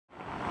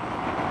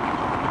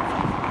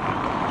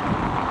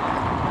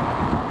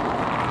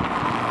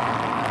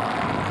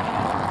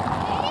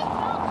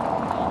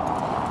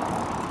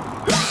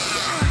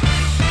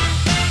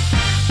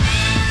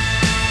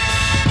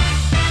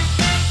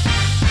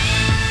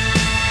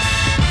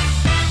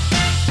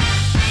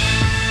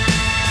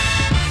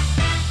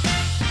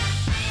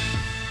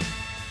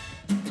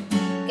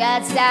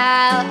Got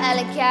style,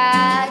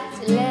 elegant.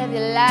 To live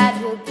your life,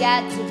 you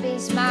got to be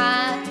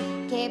smart.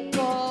 Keep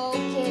cool,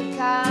 keep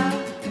calm.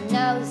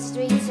 Know the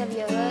streets of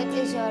your hood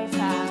is your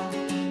farm.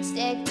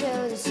 Stick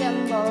to the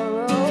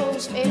simple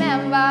rules.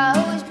 Remember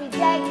who's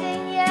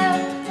protecting you.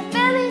 The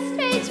Philly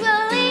streets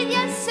will lead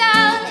your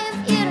soul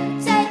if you don't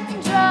take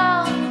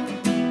control.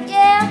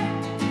 Yeah.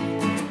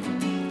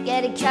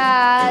 Get a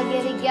car,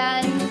 get a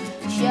gun.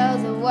 Show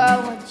the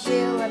world what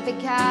you have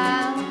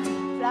become.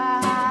 Fly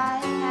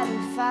high,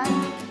 having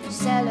fun.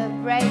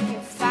 Celebrate you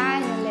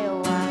finally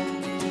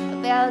won.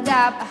 Build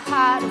up a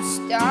heart of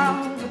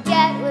stone.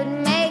 Forget what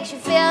makes you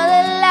feel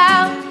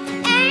alone.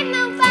 Ain't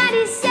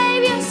nobody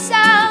save your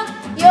soul.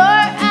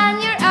 You're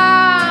on your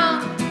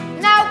own.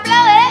 Now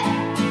blow it.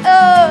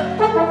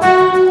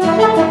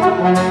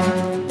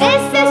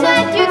 This is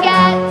what you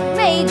got.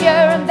 Major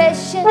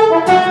ambition.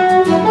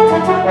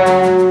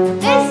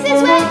 This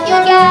is what you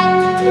got.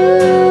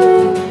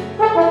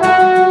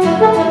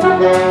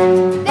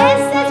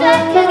 This is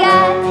what you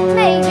got.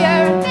 Major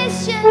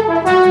ambition.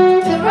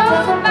 The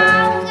road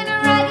about gonna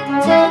rock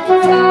it till you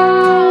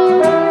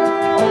fall.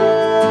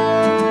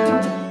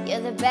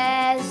 You're the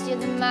best, you're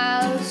the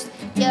most.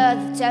 You're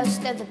the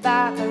toast of the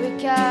Barbary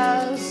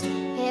Coast.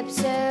 Hip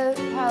suit,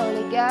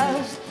 Holy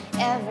Ghost.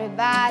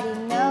 Everybody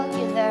know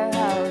you're the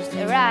host.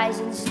 The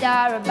rising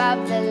star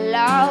above the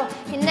low.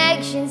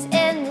 Connections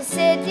in the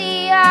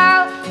city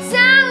hall.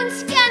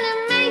 Someone's gonna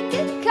make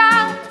a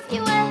call if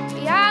you went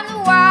behind the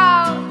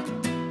wall.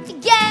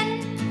 Again,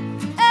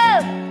 oh,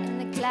 in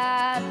the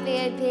club,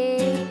 VIP.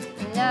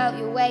 You know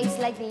your waist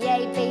like the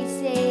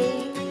ABC.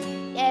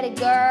 Get a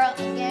girl, I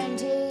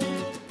guarantee.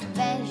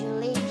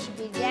 Eventually she'll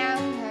be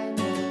down on her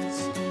knees.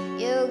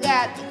 You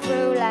got the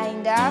crew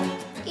lined up.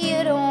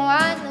 You don't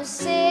want no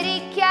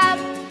city cop.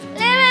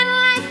 Living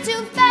life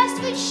too fast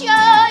for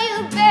sure. You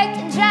pick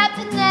and drop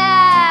the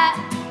net.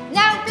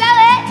 Now blow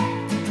it.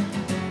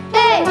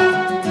 Hey.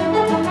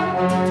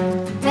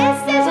 This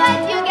is what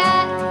you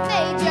got.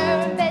 Major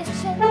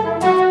ambition.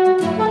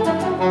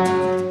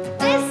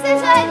 This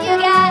is what you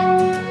got.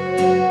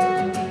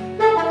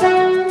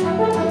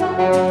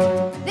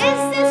 This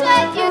is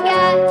what you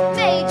got.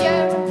 Major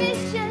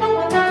ambition.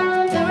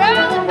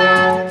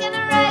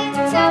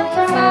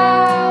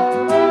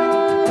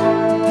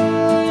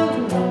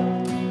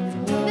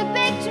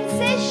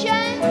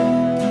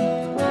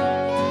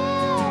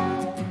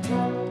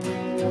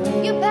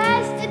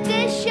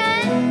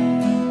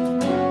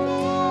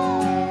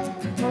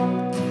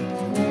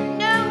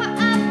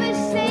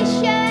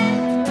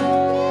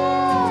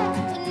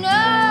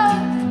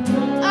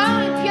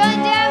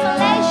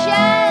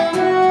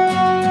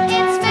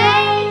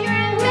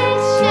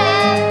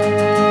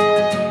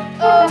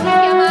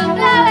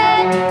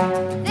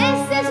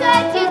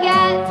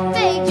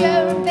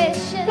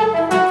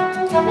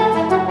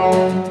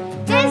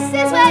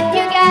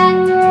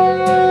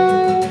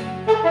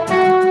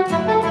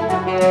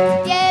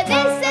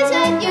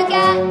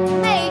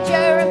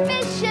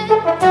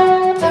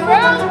 The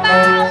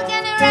roundabout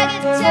gonna ride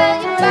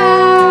until you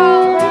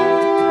fall.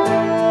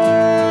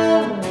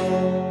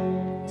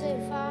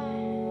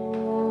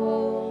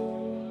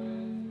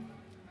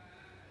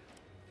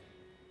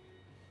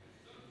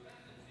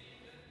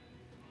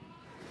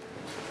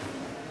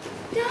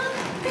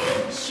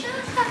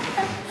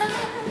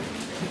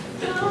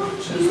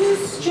 Don't you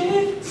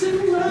strip